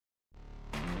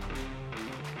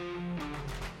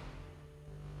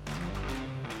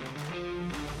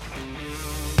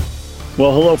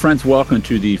Well, hello, friends. Welcome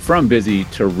to the From Busy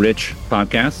to Rich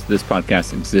podcast. This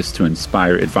podcast exists to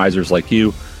inspire advisors like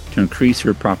you to increase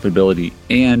your profitability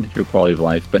and your quality of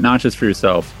life, but not just for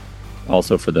yourself,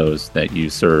 also for those that you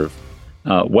serve.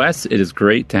 Wes, it is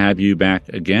great to have you back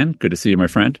again. Good to see you, my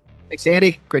friend. Thanks,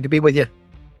 Andy. Great to be with you.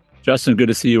 Justin, good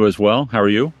to see you as well. How are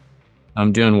you?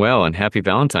 I'm doing well, and happy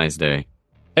Valentine's Day.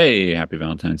 Hey, happy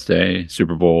Valentine's Day,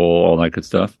 Super Bowl, all that good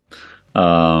stuff.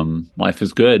 Life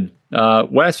is good.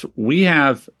 Wes, we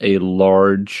have a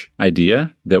large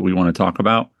idea that we want to talk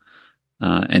about,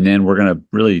 and then we're going to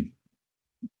really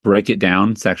break it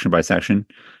down section by section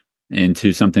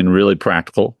into something really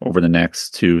practical over the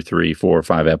next 2, 3, 4,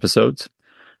 5 episodes.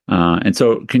 And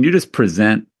so can you just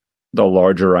present the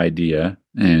larger idea?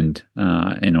 And,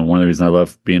 one of the reasons I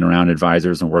love being around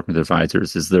advisors and working with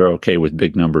advisors is they're okay with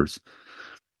big numbers.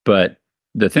 But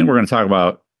the thing we're going to talk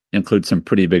about includes some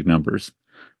pretty big numbers.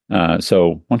 So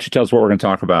why don't you tell us what we're going to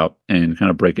talk about and kind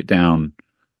of break it down,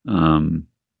 in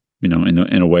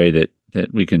a way that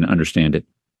we can understand it.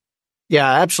 Yeah,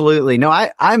 absolutely. No,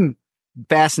 I'm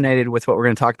fascinated with what we're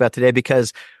going to talk about today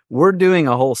because we're doing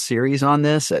a whole series on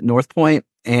this at North Point.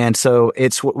 And so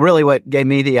it's really what gave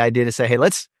me the idea to say, hey,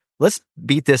 let's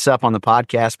beat this up on the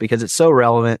podcast because it's so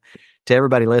relevant to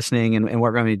everybody listening and what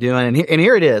we're going to be doing. And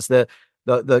here it is. The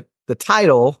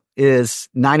title is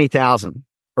 90,000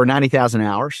 or 90,000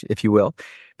 hours, if you will,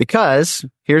 because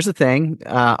here's the thing.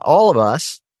 All of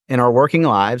us in our working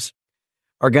lives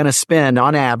are going to spend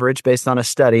on average, based on a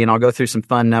study, and I'll go through some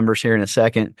fun numbers here in a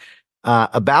second,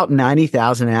 about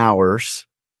 90,000 hours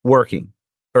working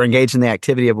or engaged in the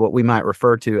activity of what we might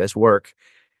refer to as work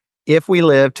if we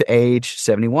live to age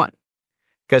 71.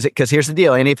 Because here's the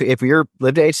deal. And if you're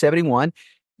live to age 71,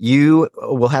 you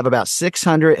will have about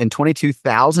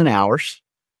 622,000 hours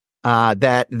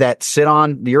that sit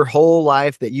on your whole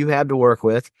life that you have to work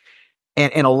with.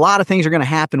 And a lot of things are going to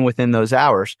happen within those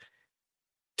hours.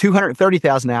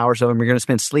 230,000 hours of them you're going to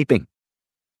spend sleeping,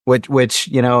 which,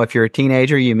 if you're a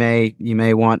teenager, you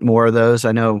may want more of those.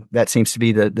 I know that seems to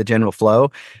be the general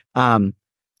flow.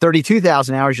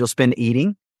 32,000 hours you'll spend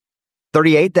eating,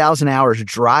 38,000 hours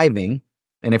driving.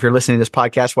 And if you're listening to this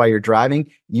podcast while you're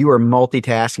driving, you are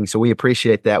multitasking. So we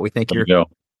appreciate that. We think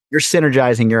you're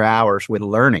synergizing your hours with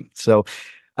learning. So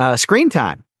screen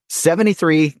time,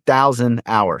 73,000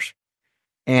 hours.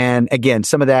 And again,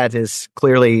 some of that is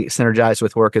clearly synergized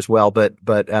with work as well, but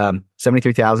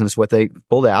 73,000 is what they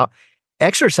pulled out.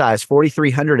 Exercise,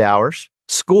 4,300 hours.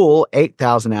 School,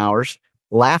 8,000 hours.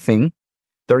 Laughing,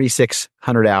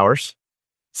 3,600 hours.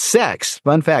 Sex,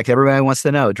 fun fact, everybody wants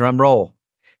to know, drum roll,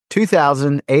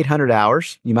 2,800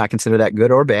 hours. You might consider that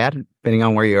good or bad, depending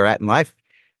on where you're at in life.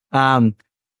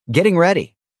 Getting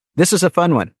ready. This is a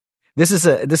fun one. This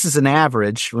is an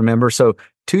average, remember, so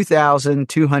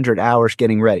 2,200 hours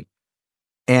getting ready.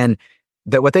 And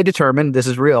that what they determined, this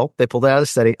is real, they pulled it out of the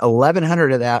study,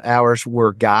 1,100 of that hours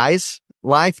were guys'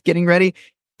 life getting ready,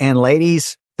 and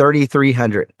ladies,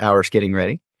 3,300 hours getting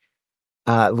ready.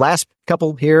 Last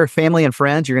couple here, family and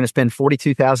friends, you're going to spend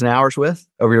 42,000 hours with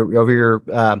over your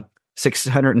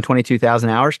 622,000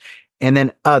 hours. And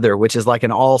then other, which is like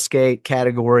an all skate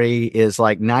category, is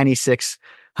like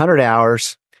 9,600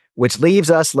 hours, which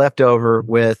leaves us left over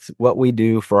with what we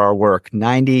do for our work,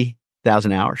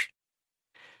 90,000 hours.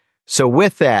 So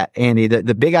with that, Andy,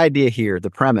 the big idea here,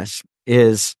 the premise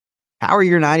is, how are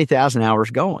your 90,000 hours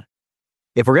going?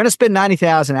 If we're going to spend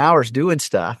 90,000 hours doing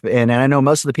stuff, and I know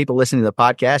most of the people listening to the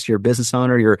podcast, you're a business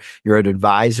owner, you're an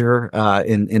advisor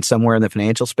in somewhere in the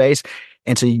financial space.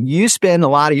 And so you spend a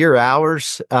lot of your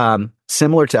hours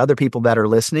similar to other people that are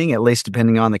listening, at least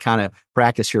depending on the kind of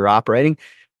practice you're operating.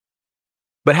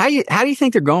 But how do you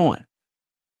think they're going?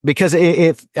 Because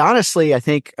if honestly, I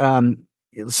think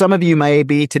some of you may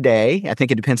be today, I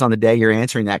think it depends on the day you're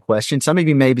answering that question. Some of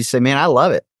you may be saying, man, I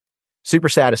love it. Super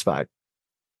satisfied.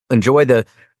 Enjoy the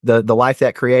life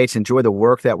that creates, enjoy the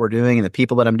work that we're doing and the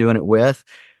people that I'm doing it with.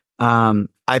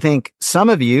 I think some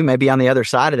of you may be on the other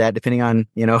side of that, depending on,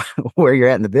 where you're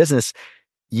at in the business.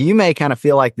 You may kind of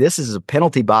feel like this is a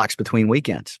penalty box between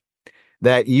weekends,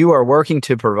 that you are working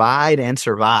to provide and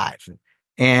survive.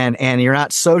 And you're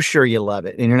not so sure you love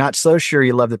it. And you're not so sure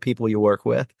you love the people you work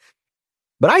with.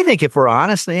 But I think if we're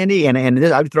honest, Andy, and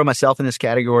I would throw myself in this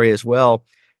category as well.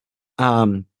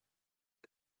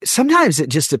 Sometimes it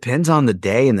just depends on the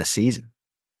day and the season.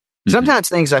 Mm-hmm. Sometimes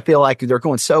things I feel like they're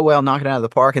going so well, knocking out of the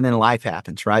park, and then life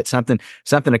happens, right? Something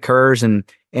occurs and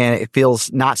it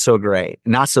feels not so great,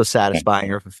 not so satisfying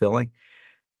or fulfilling.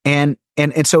 And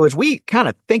so as we kind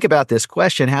of think about this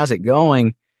question, how's it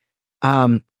going?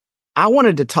 I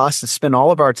wanted to spend all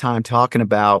of our time talking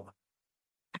about,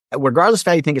 regardless of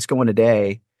how you think it's going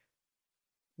today,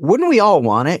 wouldn't we all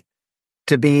want it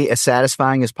to be as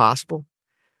satisfying as possible?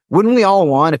 Wouldn't we all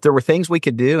want, if there were things we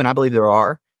could do, and I believe there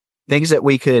are, things that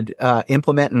we could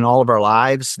implement in all of our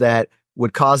lives that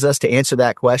would cause us to answer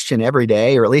that question every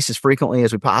day, or at least as frequently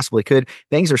as we possibly could?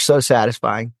 Things are so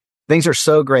satisfying. Things are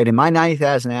so great. And my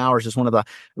 90,000 hours is one of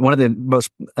the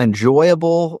most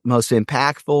enjoyable, most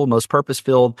impactful, most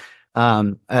purpose-filled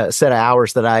set of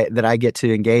hours that I get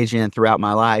to engage in throughout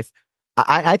my life.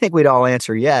 I think we'd all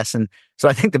answer yes. And so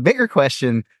I think the bigger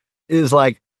question is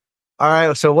like, all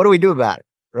right, so what do we do about it?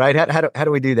 Right? How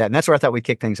do we do that? And that's where I thought we'd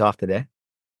kick things off today.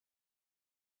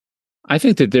 I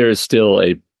think that there is still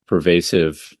a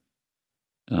pervasive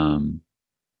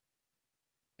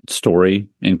story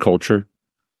in culture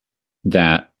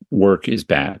that work is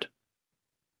bad.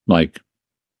 Like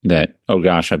that, oh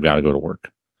gosh, I've got to go to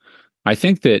work. I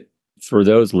think that for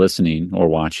those listening or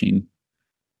watching,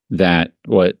 that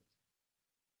what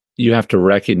you have to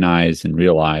recognize and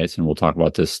realize, and we'll talk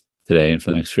about this today and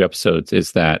for the next few episodes,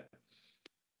 is that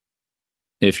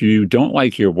if you don't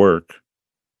like your work,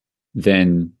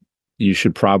 then you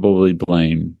should probably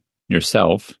blame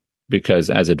yourself, because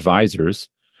as advisors,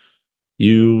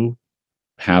 you're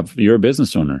a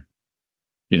business owner.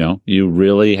 You know, you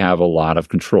really have a lot of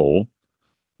control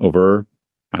over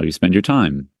how you spend your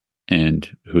time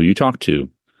and who you talk to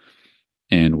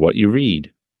and what you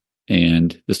read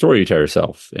and the story you tell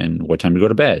yourself and what time you go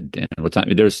to bed and what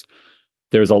time.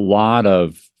 There's a lot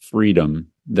of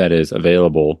freedom that is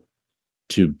available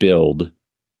to build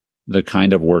the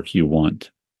kind of work you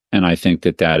want. And I think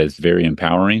that is very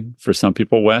empowering for some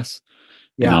people, Wes,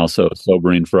 and also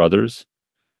sobering for others.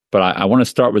 But I want to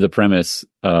start with the premise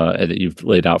that you've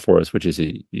laid out for us, which is,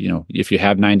 if you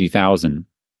have 90,000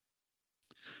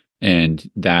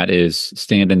 and that is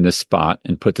stand in this spot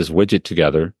and put this widget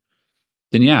together,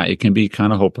 then yeah, it can be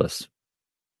kind of hopeless,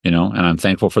 and I'm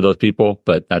thankful for those people,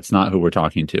 but that's not who we're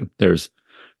talking to. There's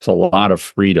a lot of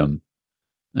freedom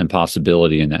and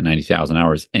possibility in that 90,000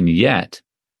 hours. And yet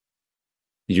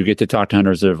you get to talk to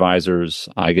hundreds of advisors.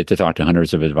 I get to talk to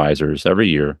hundreds of advisors every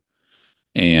year.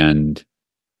 And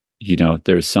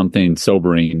there's something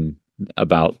sobering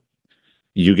about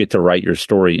you get to write your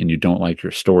story and you don't like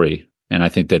your story. And I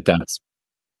think that that's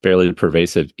fairly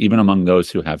pervasive, even among those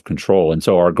who have control. And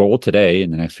so our goal today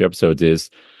in the next few episodes is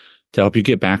to help you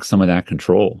get back some of that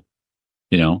control,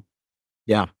 Yeah.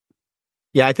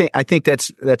 Yeah. I think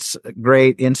that's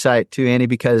great insight too, Andy,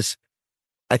 because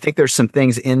I think there's some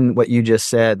things in what you just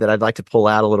said that I'd like to pull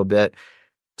out a little bit.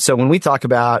 So when we talk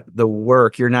about the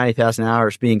work, your 90,000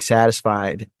 hours being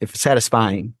satisfying, that's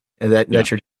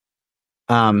your,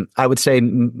 I would say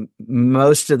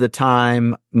most of the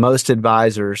time, most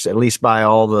advisors, at least by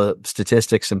all the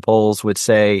statistics and polls, would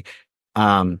say,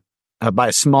 by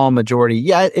a small majority,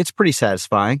 yeah, it's pretty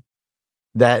satisfying.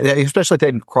 That especially if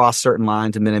they've crossed certain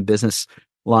lines and been in business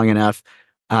long enough,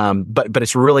 but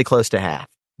it's really close to half,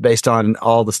 based on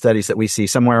all the studies that we see.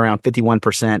 Somewhere around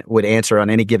 51% would answer on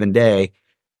any given day,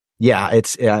 yeah,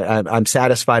 I'm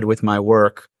satisfied with my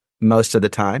work most of the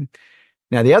time.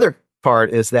 Now, the other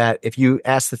part is that if you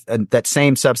ask that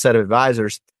same subset of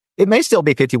advisors, it may still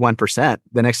be 51%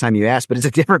 the next time you ask, but it's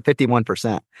a different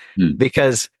 51%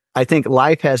 because I think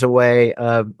life has a way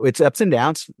of its ups and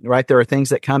downs, right? There are things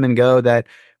that come and go that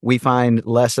we find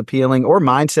less appealing, or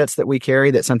mindsets that we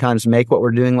carry that sometimes make what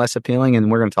we're doing less appealing.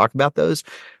 And we're going to talk about those.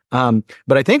 But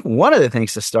I think one of the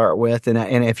things to start with, and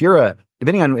if you're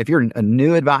depending on if you're a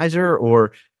new advisor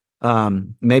or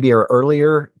maybe are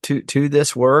earlier to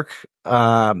this work,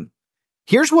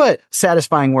 here's what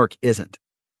satisfying work isn't.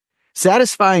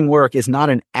 Satisfying work is not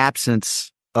an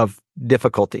absence of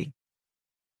difficulty.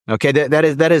 Okay,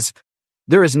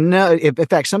 there is no, in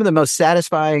fact, some of the most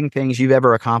satisfying things you've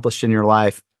ever accomplished in your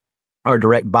life are a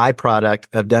direct byproduct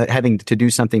of having to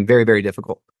do something very, very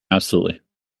difficult. Absolutely.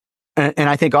 And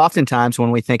I think oftentimes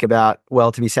when we think about,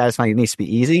 well, to be satisfying, it needs to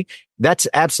be easy. That's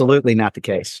absolutely not the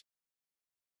case.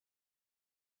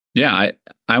 Yeah,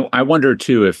 I wonder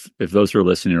too if those who are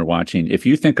listening or watching, if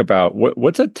you think about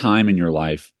what's a time in your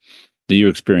life that you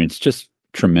experienced just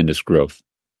tremendous growth,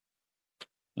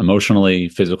 emotionally,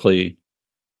 physically,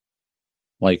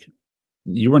 like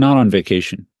you were not on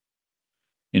vacation.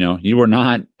 You were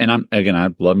not, and I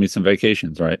love me some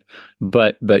vacations, right?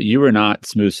 But you were not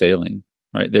smooth sailing,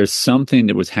 right? There's something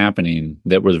that was happening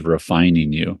that was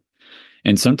refining you.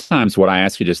 And sometimes what I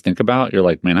ask you to just think about, you're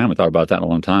like, man, I haven't thought about that in a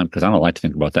long time because I don't like to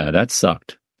think about that. That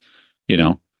sucked,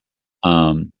 and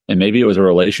maybe it was a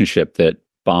relationship that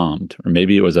bombed, or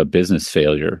maybe it was a business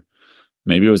failure.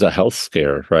 Maybe it was a health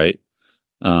scare, right?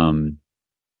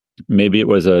 Maybe it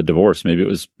was a divorce. Maybe it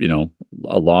was,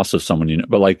 a loss of someone,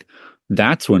 but like,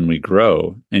 that's when we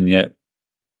grow. And yet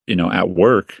at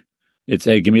work, it's,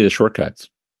 hey, give me the shortcuts.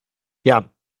 Yeah.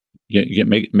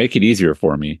 Make it easier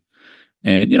for me.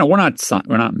 And we're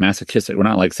not masochistic. We're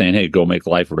not like saying, hey, go make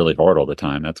life really hard all the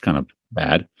time. That's kind of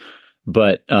bad.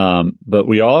 But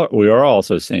we are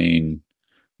also saying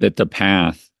that the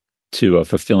path to a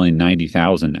fulfilling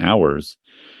 90,000 hours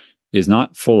is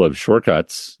not full of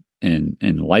shortcuts and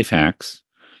life hacks.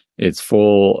 It's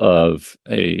full of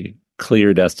a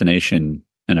clear destination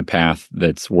and a path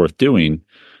that's worth doing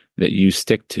that you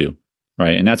stick to,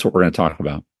 right? And that's what we're going to talk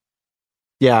about.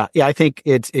 Yeah. Yeah. I think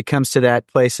it comes to that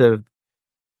place of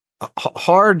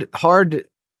hard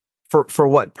for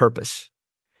what purpose?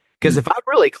 Because if I'm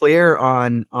really clear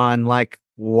on like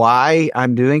why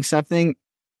I'm doing something,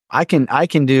 I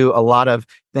can do a lot of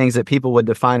things that people would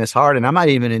define as hard, and I might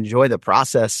even enjoy the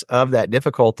process of that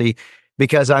difficulty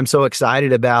because I'm so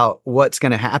excited about what's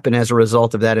going to happen as a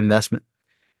result of that investment.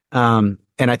 And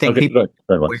I think people.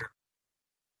 Go ahead,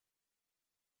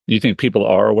 you think people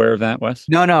are aware of that, Wes?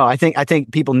 No. I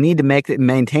think people need to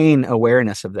maintain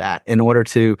awareness of that in order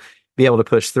to be able to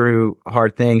push through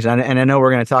hard things. And I know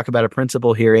we're going to talk about a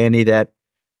principle here, Andy, that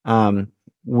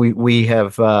we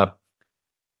have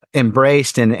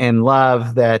embraced and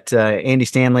love, that Andy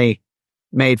Stanley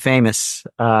made famous,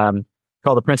 called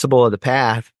the principle of the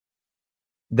path.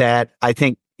 That I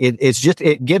think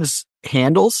it gives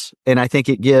handles, and I think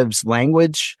it gives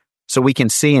language so we can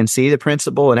see the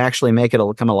principle and actually make it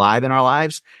come alive in our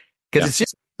lives, because it's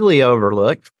just really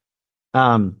overlooked.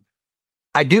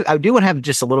 I do want to have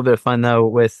just a little bit of fun though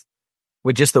with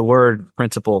just the word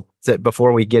principle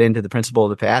before we get into the principle of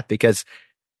the path, because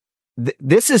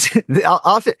this is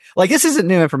often like, this isn't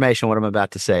new information, what I'm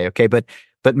about to say. Okay. But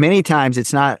many times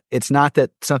it's not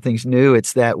that something's new.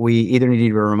 It's that we either need to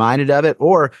be reminded of it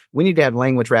or we need to have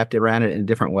language wrapped around it in a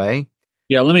different way.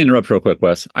 Yeah. Let me interrupt real quick,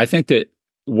 Wes. I think that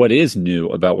what is new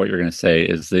about what you're going to say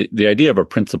is the idea of a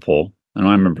principle. And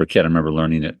I remember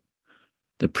learning it.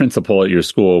 The principal at your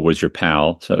school was your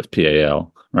pal. So it's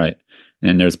PAL, right?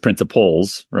 And there's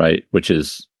principles, right? Which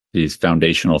is these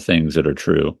foundational things that are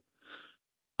true.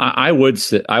 I would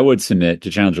submit, to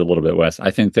challenge you a little bit, Wes.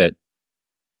 I think that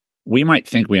we might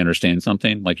think we understand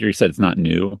something. Like you said, it's not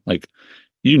new. Like,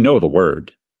 the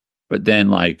word, but then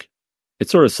like,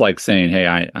 it's sort of like saying, hey,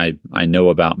 I know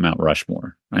about Mount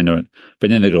Rushmore. I know it.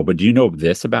 But then they go, but do you know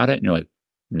this about it? And you're like,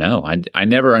 no, I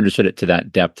never understood it to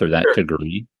that depth or that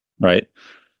degree. Right.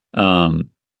 And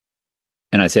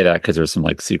I say that because there's some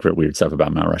like secret weird stuff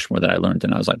about Mount Rushmore that I learned.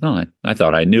 And I was like, no, I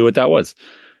thought I knew what that was.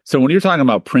 So when you're talking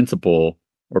about principle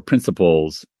or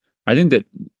principles, I think that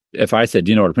if I said,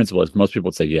 do you know what a principle is? Most people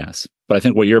would say yes. But I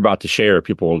think what you're about to share,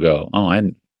 people will go, oh,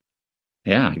 I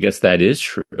guess that is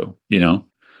true.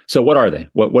 So what are they?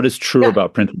 What is true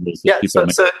about principles?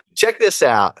 So check this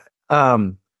out.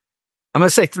 I'm going to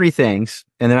say three things,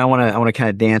 and then I want to kind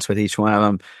of dance with each one of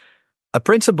them. A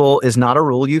principle is not a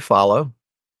rule you follow.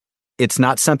 It's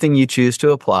not something you choose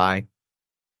to apply.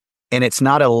 And it's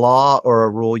not a law or a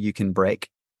rule you can break.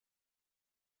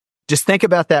 Just think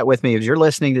about that with me as you're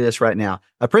listening to this right now.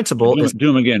 A principle is... Do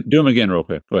them again real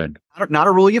quick. Go ahead. Not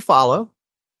a rule you follow.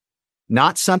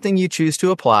 Not something you choose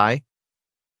to apply.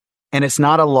 And it's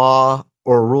not a law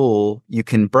or rule you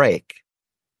can break.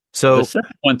 So the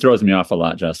second one throws me off a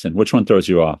lot, Justin. Which one throws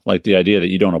you off? Like the idea that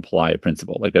you don't apply a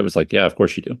principle. Like that was like, yeah, of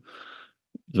course you do.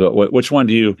 But which one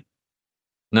do you?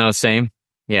 No, same.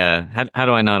 Yeah. How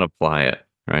do I not apply it?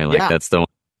 Right. Like that's the one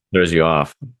that throws you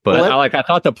off. But I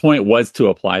thought the point was to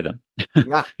apply them.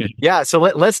 Yeah. So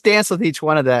let's dance with each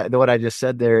one of that. What I just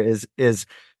said there is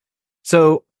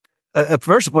so a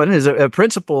first one is a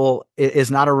principle is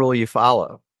not a rule you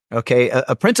follow. Okay.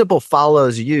 A principle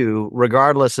follows you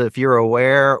regardless if you're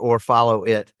aware or follow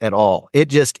it at all. It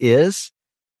just is.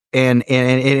 And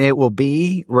it will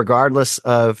be regardless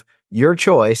of your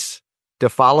choice to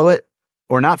follow it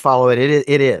or not follow it.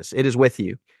 It is with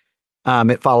you.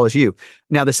 It follows you.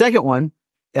 Now, the second one,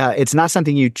 it's not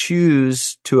something you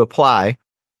choose to apply.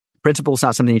 Principle is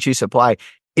not something you choose to apply.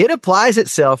 It applies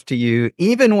itself to you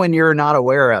even when you're not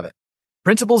aware of it.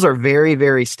 Principles are very,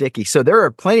 very sticky. So there are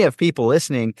plenty of people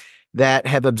listening that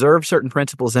have observed certain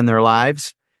principles in their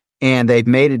lives, and they've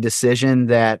made a decision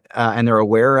that, and they're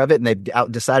aware of it, and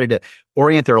they've decided to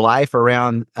orient their life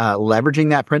around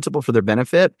leveraging that principle for their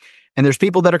benefit. And there's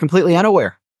people that are completely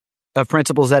unaware of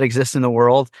principles that exist in the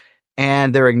world,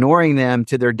 and they're ignoring them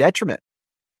to their detriment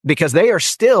because they are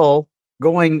still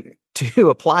going to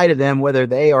apply to them, whether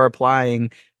they are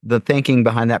applying the thinking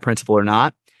behind that principle or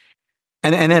not.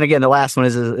 And then again, the last one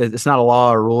is it's not a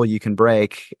law or rule you can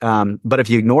break. But if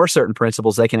you ignore certain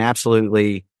principles, they can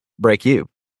absolutely break you.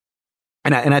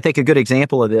 And I think a good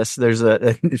example of this, there's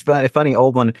a funny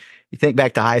old one. You think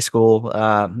back to high school,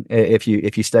 if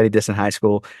you studied this in high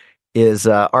school, is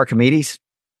Archimedes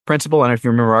principle. I don't know if you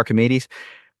remember Archimedes.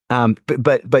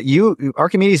 But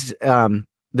Archimedes,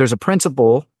 there's a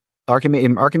principle,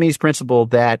 Archimedes principle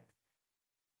that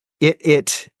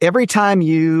it every time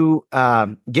you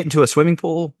get into a swimming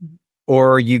pool,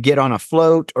 or you get on a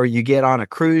float, or you get on a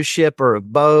cruise ship or a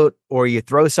boat, or you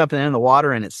throw something in the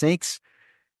water and it sinks,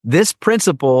 this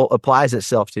principle applies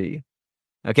itself to you.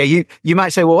 Okay, you might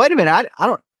say, well, wait a minute,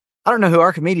 I don't know who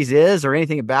Archimedes is or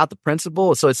anything about the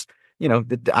principle, so it's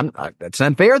it's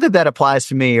unfair that applies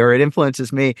to me or it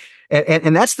influences me.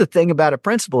 And that's the thing about a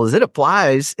principle, is it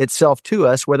applies itself to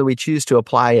us whether we choose to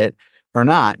apply it or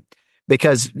not.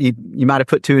 Because you might have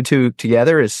put two and two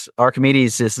together, as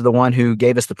Archimedes is the one who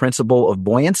gave us the principle of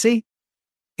buoyancy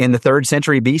in the 3rd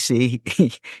century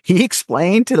BC. He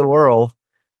explained to the world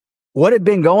what had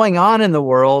been going on in the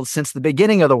world since the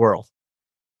beginning of the world.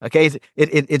 Okay,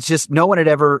 it's just no one had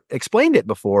ever explained it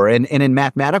before. And in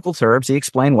mathematical terms, he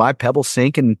explained why pebbles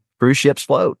sink and cruise ships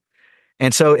float.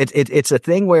 And so it's a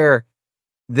thing where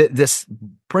this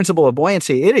principle of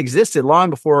buoyancy, it existed long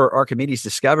before Archimedes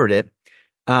discovered it,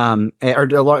 or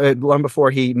long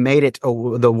before he made it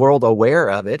the world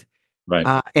aware of it.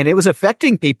 Right. And it was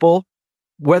affecting people,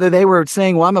 whether they were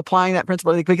saying, well, I'm applying that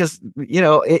principle, because,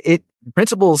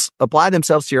 principles apply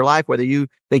themselves to your life, whether you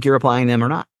think you're applying them or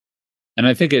not. And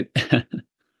I think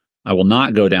I will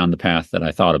not go down the path that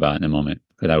I thought about in a moment,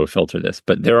 because I would filter this.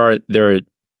 But there are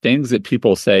things that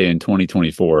people say in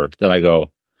 2024 that I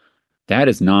go, that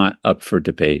is not up for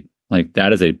debate. Like,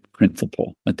 that is a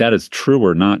principle. Like, that is true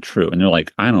or not true. And they're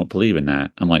like, I don't believe in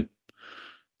that. I'm like,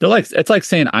 it's like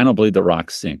saying, I don't believe the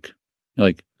rocks sink. You're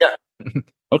like, yeah.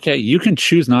 Okay, you can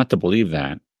choose not to believe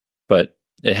that, but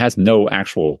it has no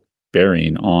actual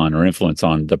bearing on or influence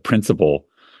on the principle,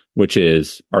 which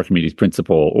is Archimedes'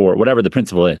 principle, or whatever the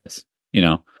principle is.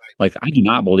 Like, I do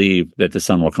not believe that the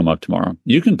sun will come up tomorrow.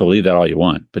 You can believe that all you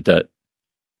want, but that,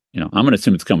 I'm going to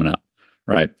assume it's coming up,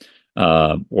 right?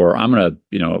 Or I'm going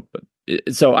to,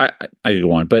 so I could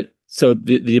go on. But so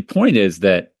the point is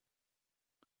that,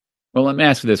 well, let me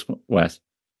ask you this, Wes,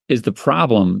 is the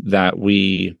problem that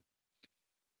we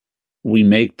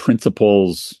make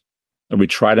principles, or we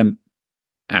try to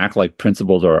act like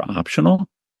principles are optional,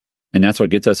 and that's what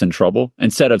gets us in trouble,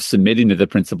 instead of submitting to the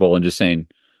principle and just saying,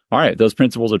 all right, those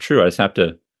principles are true, I just have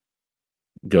to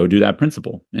go do that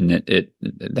principle, and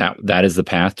that is the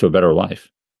path to a better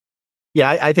life. Yeah,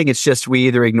 I think it's just we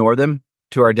either ignore them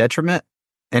to our detriment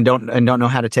and don't know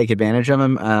how to take advantage of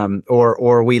them,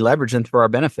 or we leverage them for our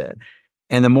benefit.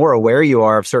 And the more aware you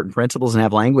are of certain principles and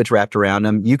have language wrapped around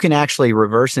them, you can actually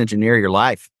reverse engineer your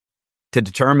life to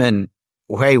determine,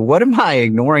 hey, what am I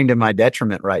ignoring to my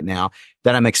detriment right now,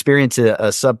 that I'm experiencing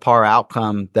a subpar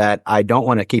outcome that I don't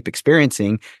want to keep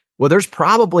experiencing? Well, there's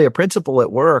probably a principle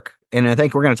at work, and I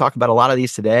think we're going to talk about a lot of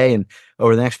these today and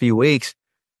over the next few weeks,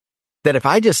 that if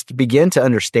I just begin to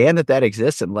understand that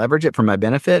exists and leverage it for my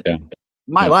benefit,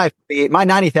 my life, my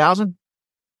 90,000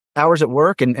 hours at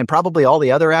work, and probably all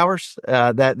the other hours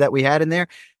that we had in there,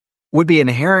 would be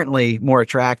inherently more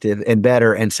attractive and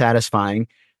better and satisfying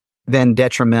than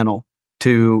detrimental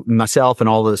to myself and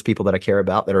all those people that I care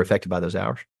about that are affected by those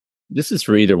hours. This is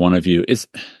for either one of you. Is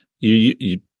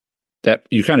you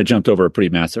kind of jumped over a pretty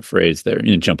massive phrase there.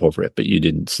 You didn't jump over it, but you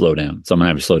didn't slow down. So I'm going to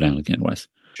have you slow down again, Wes.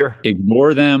 Sure.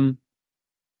 Ignore them.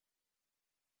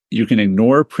 You can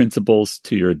ignore principles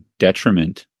to your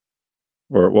detriment.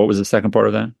 Or what was the second part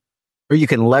of that? Or you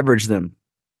can leverage them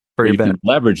for your benefit.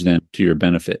 Leverage them to your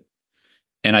benefit.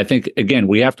 And I think, again,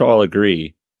 we have to all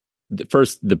agree that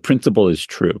first, the principle is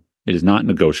true. It is not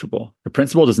negotiable. The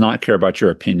principle does not care about your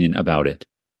opinion about it.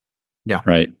 Yeah.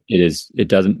 Right. It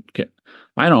doesn't care.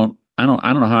 I don't know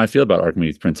how I feel about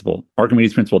Archimedes' principle.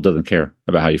 Archimedes' principle doesn't care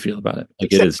about how you feel about it.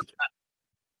 Like, it is.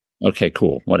 Okay,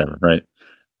 cool. Whatever. Right.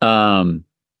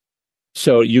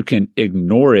 So you can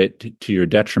ignore it to your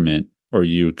detriment, or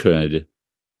you could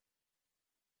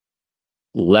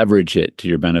leverage it to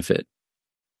your benefit.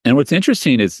 And what's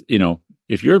interesting is,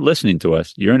 if you're listening to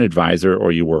us, you're an advisor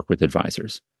or you work with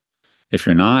advisors. If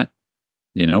you're not,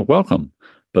 welcome,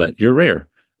 but you're rare.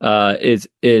 This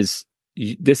is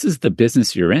the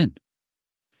business you're in.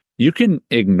 You can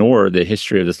ignore the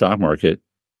history of the stock market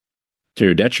to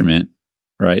your detriment,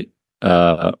 right?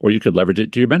 Or you could leverage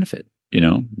it to your benefit,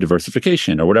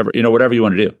 diversification or whatever, whatever you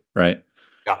want to do, right?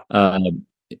 Yeah.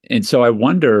 And so I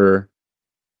wonder,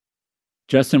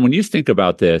 Justin, when you think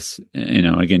about this,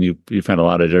 again, you've had a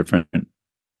lot of different,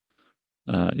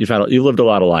 you've lived a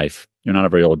lot of life. You're not a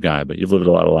very old guy, but you've lived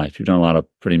a lot of life. You've done a lot of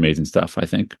pretty amazing stuff, I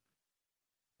think.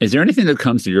 Is there anything that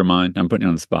comes to your mind? I'm putting you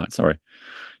on the spot. Sorry.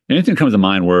 Anything that comes to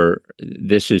mind where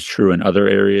this is true in other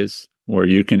areas where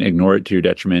you can ignore it to your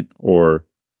detriment, or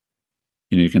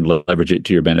you can leverage it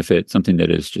to your benefit? Something that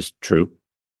is just true.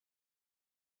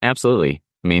 Absolutely.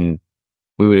 I mean,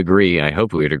 we would agree, I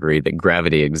hope we would agree, that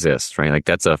gravity exists, right? Like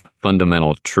that's a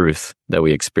fundamental truth that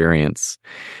we experience.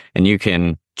 And you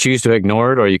can choose to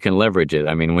ignore it or you can leverage it.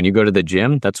 I mean, when you go to the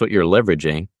gym, that's what you're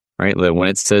leveraging, right? When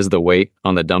it says the weight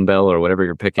on the dumbbell or whatever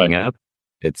you're picking up,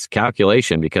 it's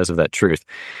calculation because of that truth.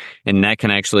 And that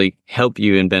can actually help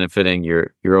you in benefiting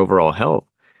your overall health.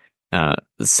 The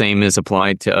same is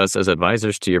applied to us as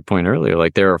advisors, to your point earlier.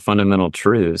 Like there are fundamental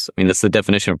truths. I mean, that's the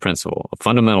definition of principle, a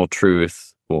fundamental truth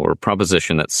or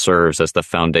proposition that serves as the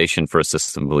foundation for a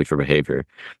system of belief or behavior,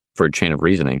 for a chain of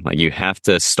reasoning. Like you have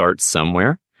to start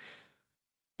somewhere.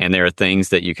 And there are things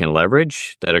that you can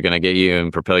leverage that are going to get you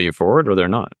and propel you forward, or they're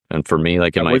not. And for me,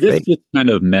 like in my faith, this kind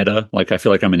of meta. Like I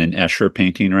feel like I'm in an Escher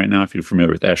painting right now. If you're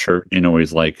familiar with Escher,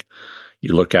 he's like,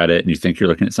 you look at it and you think you're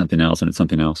looking at something else, and it's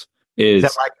something else. Is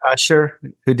that like Usher,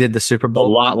 who did the Super Bowl? A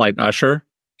lot like Usher.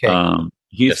 Okay.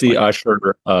 He's the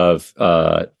Usher of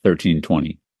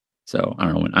 1320. So I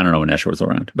don't know when Escher was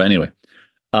around, but anyway,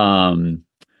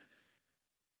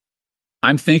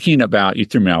 I'm thinking about, you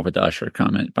threw me off with the Usher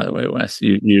comment, by the way, Wes.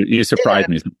 You surprised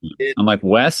me. I'm like,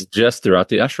 Wes just threw out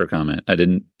the Usher comment. I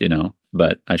didn't,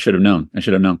 but I should have known.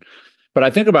 But I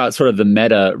think about sort of the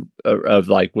meta of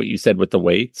like what you said with the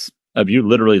weights, of you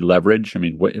literally leverage. I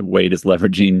mean, weight is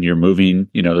leveraging, you're moving,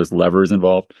 there's levers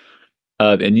involved.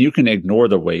 And you can ignore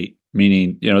the weight,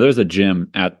 meaning, there's a gym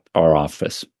at our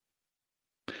office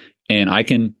and I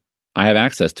have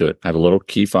access to it. I have a little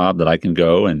key fob that I can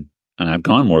go and I've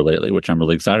gone more lately, which I'm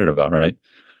really excited about, right?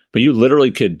 But you literally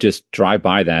could just drive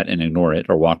by that and ignore it,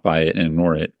 or walk by it and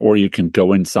ignore it. Or you can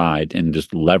go inside and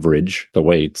just leverage the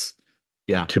weights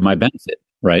to my benefit,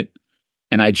 right?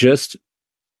 And I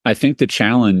think the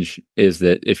challenge is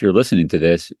that if you're listening to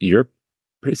this, you're a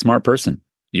pretty smart person.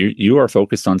 You are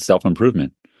focused on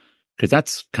self-improvement, because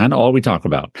that's kind of all we talk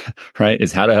about, right?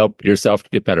 Is how to help yourself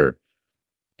get better.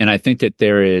 And I think that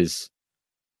there is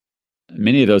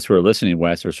many of those who are listening,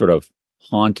 Wes, are sort of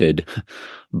haunted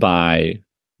by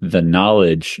the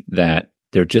knowledge that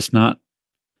they're just not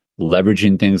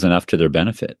leveraging things enough to their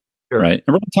benefit, right?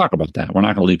 And we're going to talk about that. We're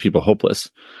not going to leave people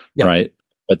hopeless, right?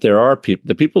 But there are people,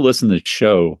 the people listening to the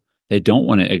show, they don't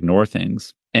want to ignore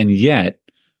things. And yet,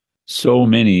 so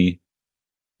many,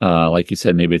 like you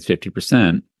said, maybe it's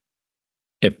 50%.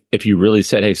 If you really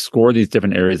said, hey, score these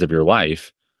different areas of your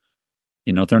life,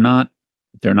 they're not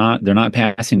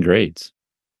passing grades.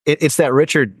 It's that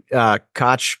Richard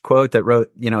Koch quote that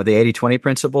wrote, the 80-20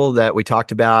 principle that we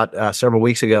talked about several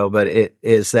weeks ago. But it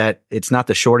is that it's not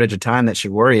the shortage of time that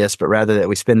should worry us, but rather that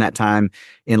we spend that time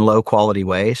in low quality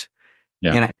ways.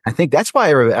 Yeah. And I think that's why,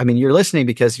 you're listening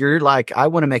because you're like, I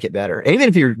want to make it better. Even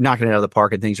if you're knocking it out of the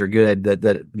park and things are good,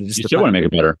 you still want to make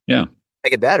it better. Yeah.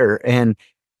 Make it better. And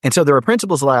so there are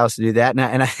principles that allow us to do that.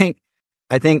 And I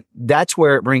think that's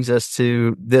where it brings us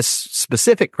to this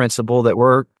specific principle that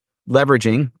we're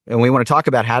leveraging. And we want to talk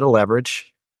about how to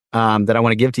leverage, that I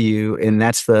want to give to you. And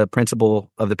that's the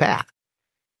principle of the path.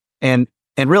 And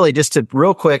really just to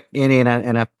real quick, Andy,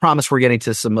 and I promise we're getting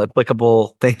to some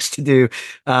applicable things to do,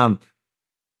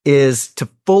 is to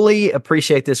fully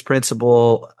appreciate this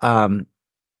principle.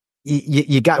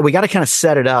 We got to kind of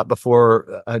set it up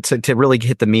before to really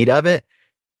get the meat of it.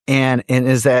 And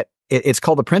is that it's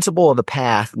called the principle of the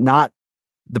path, not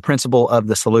the principle of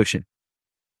the solution.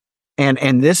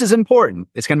 And this is important.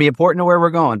 It's going to be important to where we're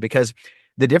going, because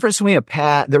the difference between a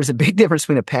path, there's a big difference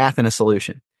between a path and a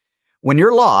solution. When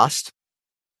you're lost,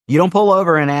 you don't pull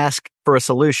over and ask for a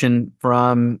solution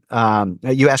from,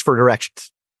 you ask for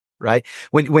directions, right?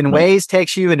 When Waze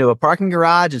takes you into a parking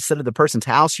garage instead of the person's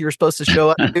house you're supposed to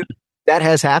show up to, that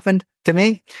has happened to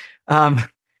me.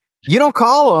 You don't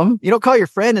call them. You don't call your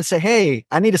friend and say, hey,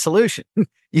 I need a solution.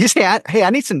 You say, hey, I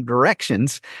need some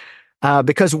directions.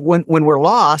 Because when we're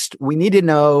lost, we need to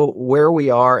know where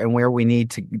we are and where we need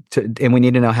to, and we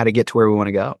need to know how to get to where we want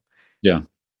to go. Yeah.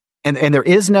 And there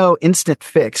is no instant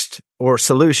fixed or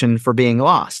solution for being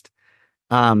lost.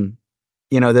 What's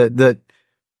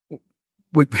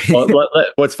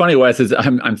funny, Wes, is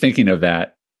I'm thinking of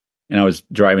that, and I was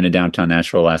driving to downtown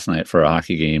Nashville last night for a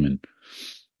hockey game, and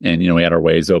we had our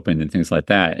ways open and things like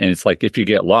that. And it's like, if you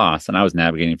get lost, and I was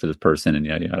navigating for this person and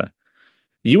yada yada,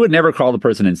 you would never call the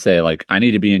person and say, like, I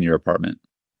need to be in your apartment,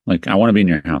 like, I want to be in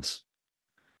your house.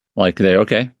 Like,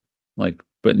 okay, like,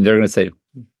 but they're going to say,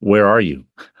 where are you?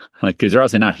 Like, because they're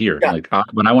obviously not here. Yeah. Like,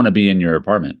 but I want to be in your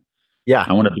apartment. Yeah.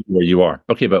 I want to be where you are.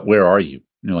 Okay, but where are you?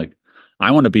 And you're like,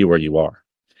 I want to be where you are.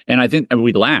 And I think and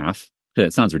we laugh because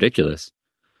it sounds ridiculous,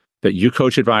 but you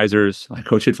coach advisors, I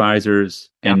coach advisors,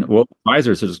 Yeah. and well,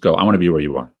 advisors will just go, I want to be where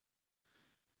you are.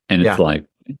 And it's Yeah. like,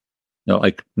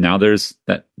 like now there's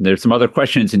some other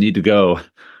questions you need to go.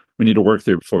 We need to work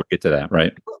through before we get to that,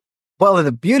 right? Well,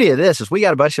 the beauty of this is we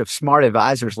got a bunch of smart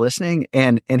advisors listening.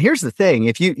 And here's the thing.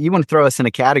 If you want to throw us in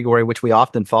a category, which we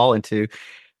often fall into,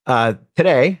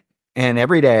 today and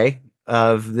every day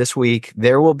of this week,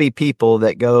 there will be people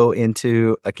that go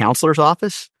into a counselor's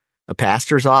office, a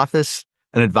pastor's office,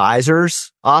 an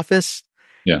advisor's office.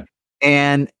 Yeah.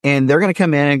 And they're going to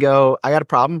come in and go, I got a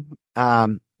problem.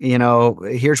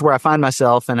 Here's where I find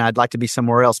myself and I'd like to be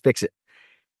somewhere else, fix it.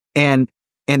 And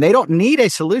they don't need a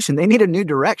solution. They need a new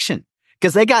direction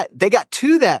because they got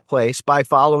to that place by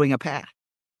following a path,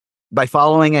 by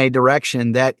following a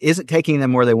direction that isn't taking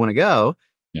them where they want to go.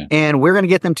 Yeah. And we're going to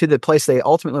get them to the place they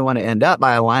ultimately want to end up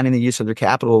by aligning the use of their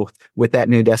capital with that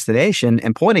new destination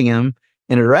and pointing them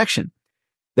in a direction.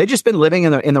 They've just been living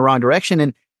in the wrong direction.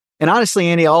 And honestly,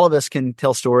 Andy, all of us can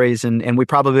tell stories, and we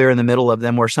probably are in the middle of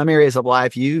them where some areas of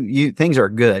life, you things are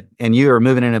good and you are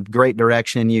moving in a great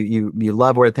direction. You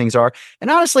love where things are. And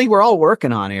honestly, we're all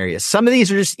working on areas. Some of these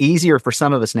are just easier for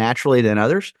some of us naturally than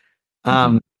others.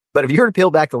 But if you were to peel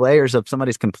back the layers of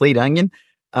somebody's complete onion,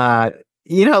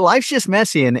 life's just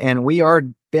messy, and we are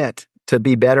bent to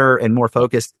be better and more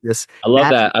focused. I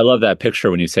love that picture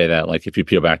when you say that. Like if you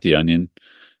peel back the onion,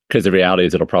 because the reality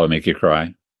is it'll probably make you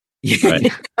cry. Right?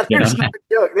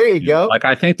 There you go. Like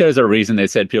I think there's a reason they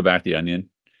said peel back the onion.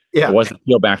 Yeah. It wasn't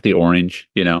peel back the orange.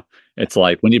 It's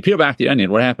like when you peel back the onion,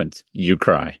 what happens? You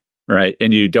cry, right?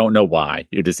 And you don't know why.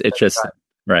 It's just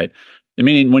right. I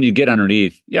mean, when you get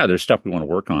underneath, there's stuff we want to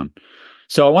work on.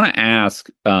 So I want to ask,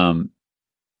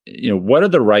 what are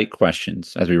the right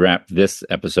questions as we wrap this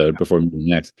episode before we move to the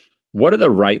next? What are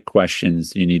the right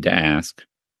questions you need to ask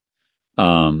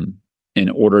in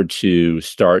order to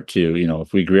start to,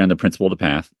 if we agree on the principle of the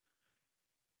path,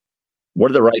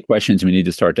 what are the right questions we need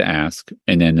to start to ask?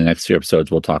 And then the next few episodes,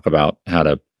 we'll talk about how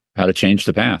to change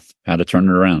the path, how to turn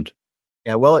it around.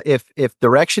 Yeah. Well, if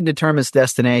direction determines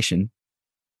destination,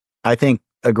 I think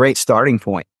a great starting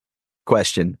point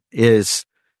question is,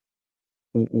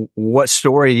 what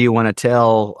story do you want to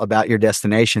tell about your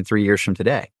destination 3 years from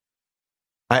today?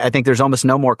 I think there's almost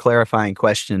no more clarifying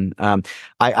question.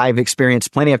 I've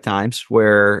experienced plenty of times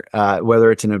where, whether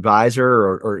it's an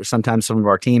advisor or sometimes some of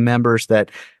our team members,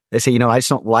 that they say, I just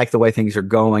don't like the way things are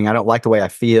going. I don't like the way I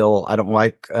feel. I don't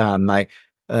like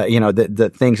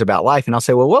the things about life. And I'll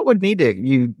say, well, what would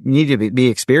you need to be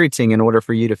experiencing in order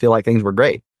for you to feel like things were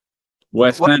great?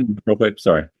 Wes, real quick,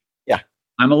 sorry. Yeah.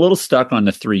 I'm a little stuck on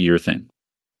the 3-year thing.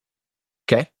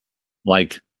 Okay.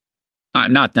 Like,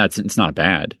 it's not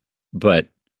bad, but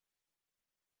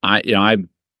a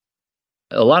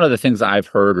lot of the things I've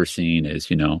heard or seen is,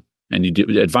 and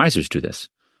advisors do this,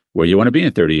 where you want to be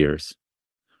in 30 years,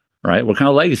 right? What kind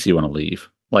of legacy you want to leave?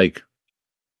 Like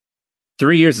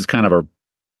 3 years is kind of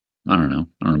I don't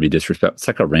want to be disrespectful. It's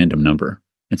like a random number.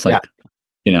 It's like,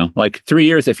 like 3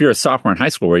 years, if you're a sophomore in high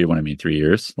school, where you want to be in 3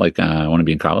 years, like I want to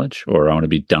be in college or I want to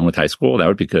be done with high school. That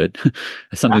would be good.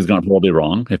 Something's going to probably be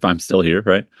wrong if I'm still here.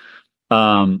 Right.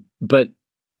 But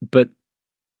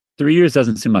 3 years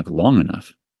doesn't seem like long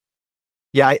enough.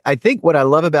 Yeah. I think what I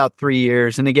love about 3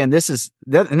 years, and again,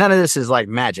 none of this is like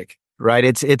magic, right?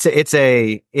 It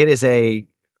is a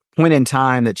point in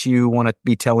time that you want to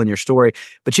be telling your story,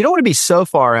 but you don't want to be so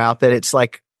far out that it's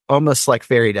like almost like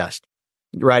fairy dust.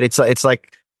 Right. It's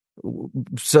like,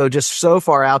 so just so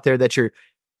far out there that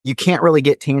you can't really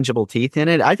get tangible teeth in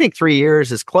it. I think 3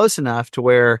 years is close enough to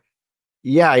where,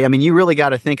 you really got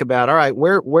to think about, all right,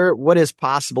 what is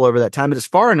possible over that time? But it's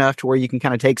far enough to where you can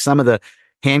kind of take some of the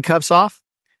handcuffs off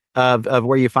of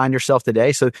where you find yourself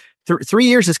today. So 3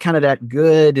 years is kind of that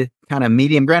good kind of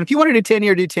medium ground. If you want to do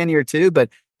 10-year, do 10-year too. But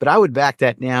I would back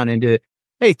that down into,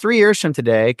 hey, 3 years from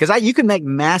today, because you can make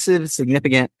massive,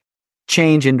 significant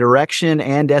change in direction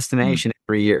and destination in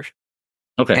 3 years.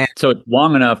 Okay. So it's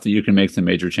long enough that you can make some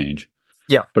major change.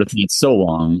 Yeah. But it's not so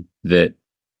long that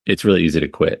it's really easy to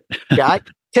quit. Yeah.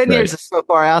 10 right. years is so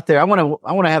far out there. I want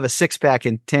to have a 6-pack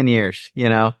in 10 years,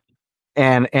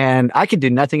 and I could do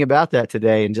nothing about that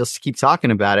today and just keep talking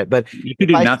about it. But you could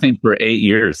do nothing for 8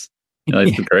 years.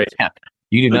 That's great. Yeah.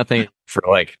 You do nothing for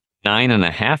like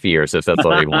 9.5 years if that's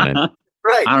all you wanted.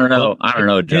 Right. I don't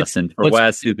know, Justin. For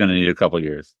Wes, he's going to need a couple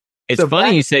years. It's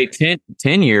funny you say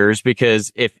 10 years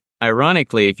because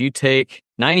ironically, if you take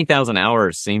 90,000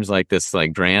 hours seems like this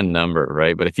like grand number,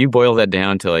 right? But if you boil that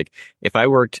down to like, if I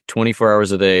worked 24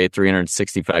 hours a day,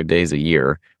 365 days a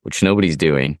year, which nobody's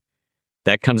doing,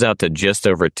 that comes out to just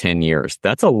over 10 years.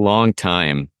 That's a long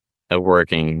time of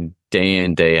working day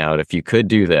in, day out, if you could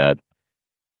do that,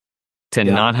 to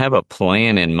not have a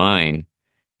plan in mind.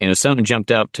 And if something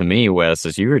jumped out to me, Wes,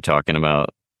 as you were talking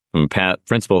about, from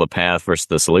principle, the path versus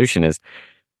the solution is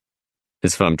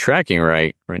if I'm tracking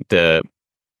right,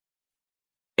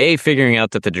 figuring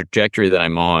out that the trajectory that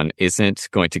I'm on isn't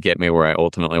going to get me where I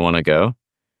ultimately want to go.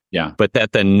 Yeah. But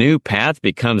that the new path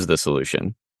becomes the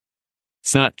solution.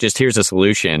 It's not just here's a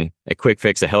solution, a quick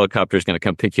fix, a helicopter is going to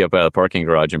come pick you up out of the parking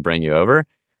garage and bring you over.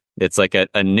 It's like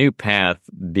a new path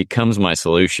becomes my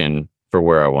solution for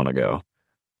where I want to go.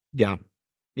 Yeah.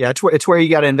 Yeah. It's where you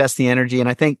got to invest the energy. And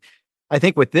I think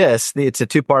with this, it's a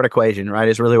two-part equation, right?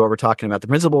 Is really what we're talking about. The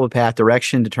principle of path,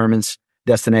 direction determines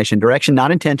destination. Direction,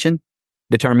 not intention,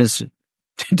 determines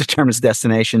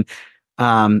destination.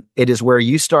 It is where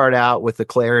you start out with the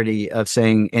clarity of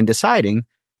saying and deciding,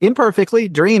 imperfectly,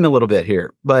 dream a little bit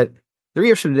here. But 3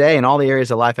 years from today, in all the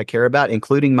areas of life I care about,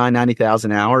 including my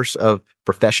 90,000 hours of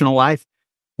professional life,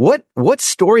 what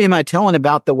story am I telling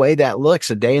about the way that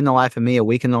looks? A day in the life of me, a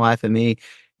week in the life of me,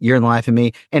 year in the life of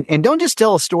me. And don't just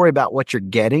tell a story about what you're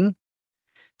getting.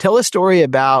 Tell a story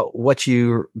about what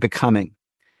you're becoming.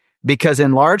 Because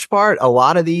in large part, a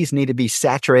lot of these need to be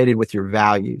saturated with your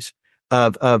values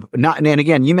of not, and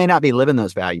again, you may not be living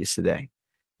those values today,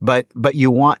 but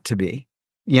you want to be.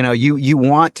 You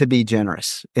want to be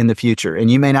generous in the future, and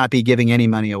you may not be giving any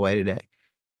money away today,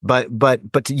 but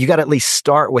you got to at least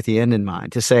start with the end in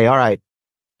mind to say, all right,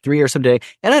 3 years from today,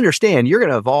 and understand you're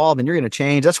going to evolve and you're going to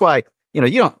change. That's why,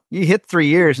 you hit 3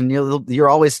 years and you're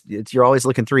always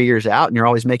looking 3 years out, and you're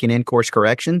always making in-course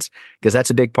corrections, because that's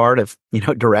a big part of,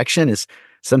 direction is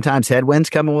sometimes headwinds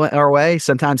come our way.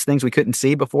 Sometimes things we couldn't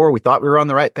see before. We thought we were on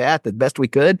the right path the best we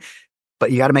could,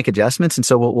 but you got to make adjustments. And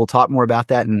so we'll talk more about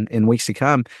that in weeks to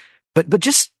come. But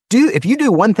just if you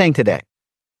do one thing today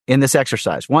in this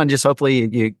exercise, one, just hopefully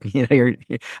I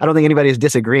don't think anybody is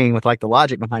disagreeing with like the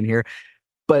logic behind here,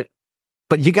 but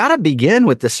you got to begin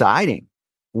with deciding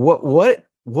what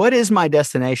is my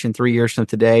destination 3 years from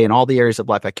today in all the areas of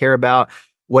life I care about.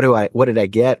 What did I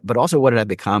get? But also, what did I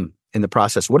become in the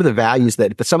process? What are the values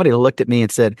that if somebody looked at me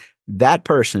and said, that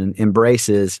person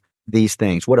embraces these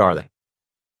things, what are they?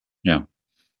 Yeah.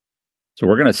 So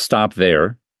we're going to stop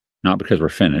there, not because we're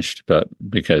finished, but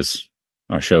because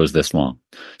our show is this long.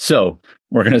 So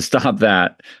we're going to stop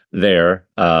that there.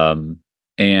 And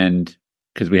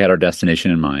because we had our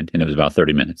destination in mind, and it was about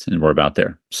 30 minutes, and we're about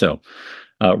there. So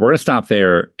we're going to stop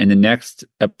there. In the next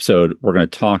episode, we're going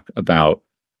to talk about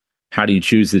how do you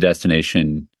choose the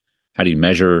destination? How do you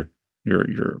measure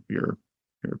your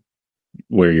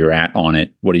where you're at on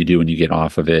it? What do you do when you get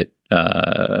off of it?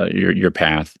 Your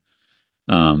path,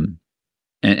 and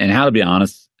how to be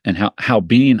honest, and how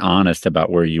being honest about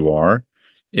where you are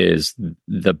is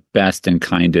the best and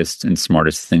kindest and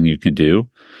smartest thing you can do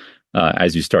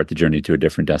as you start the journey to a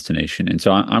different destination. And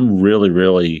so I'm really,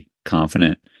 really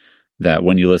confident that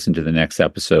when you listen to the next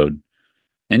episode,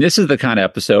 and this is the kind of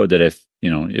episode that if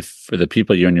for the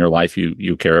people in your life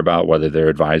you care about, whether they're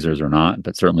advisors or not,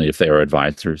 but certainly if they are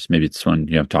advisors, maybe it's someone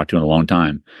you haven't talked to in a long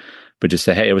time, but just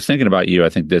say, hey, I was thinking about you. I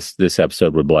think this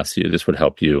episode would bless you. This would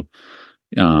help you.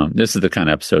 This is the kind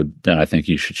of episode that I think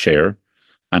you should share.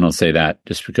 I don't say that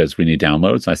just because we need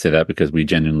downloads. I say that because we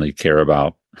genuinely care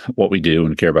about what we do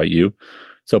and care about you.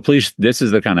 So please, this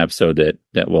is the kind of episode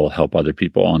that will help other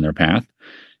people on their path,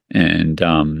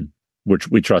 and which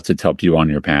we trust it's helped you on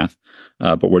your path.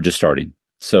 But we're just starting.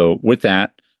 So with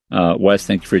that, Wes,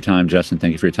 thank you for your time. Justin,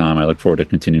 thank you for your time. I look forward to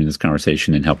continuing this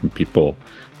conversation and helping people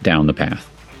down the path.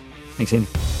 Thanks,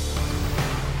 Andy.